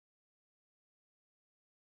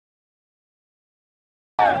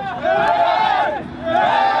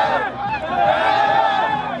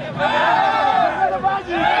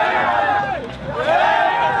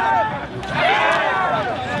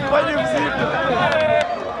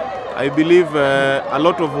I believe a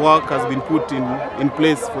lot of work has been put in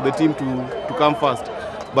place for the team to come first.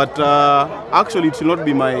 But actually it should not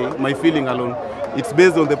be my feeling alone. It's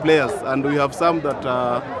based on the players, and we have some that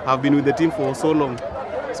have been with the team for so long.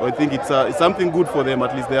 So I think it's something good for them.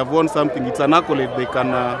 At least they have won something. It's an accolade they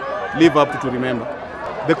can live up to remember.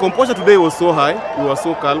 The composure today was so high. We were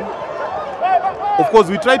so calm. Of course,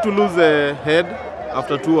 we tried to lose the head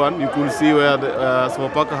after 2-1. You could see where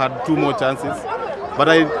SportPesaShield had 2 more chances. But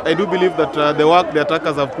I do believe that the work the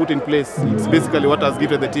attackers have put in place, it's basically what has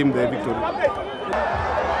given the team the victory.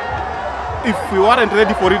 If we weren't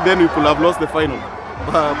ready for it, then we could have lost the final.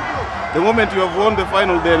 But the moment you have won the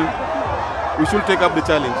final, then we should take up the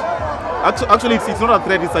challenge. Actually, it's not a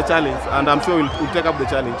threat, it's a challenge, and I'm sure we'll take up the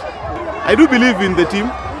challenge. I do believe in the team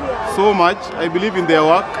so much. I believe in their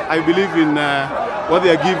work. I believe in what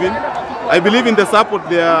they are giving. I believe in the support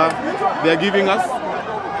they are giving us.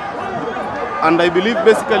 And I believe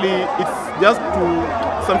basically it's just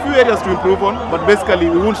some few areas to improve on, but basically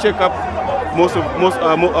we won't shake up most of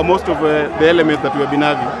the elements that we have been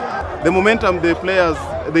having. The momentum the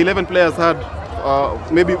 11 players had,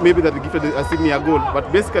 maybe that they gifted a signature goal,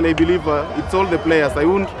 but basically I believe it's all the players. I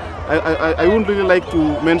wouldn't really like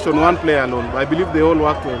to mention one player alone, but I believe they all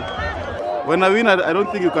worked well. When I win, I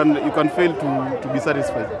don't think you can fail to be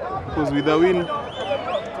satisfied, because with a win,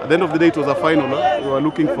 at the end of the day, it was a final. We were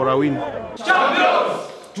looking for a win.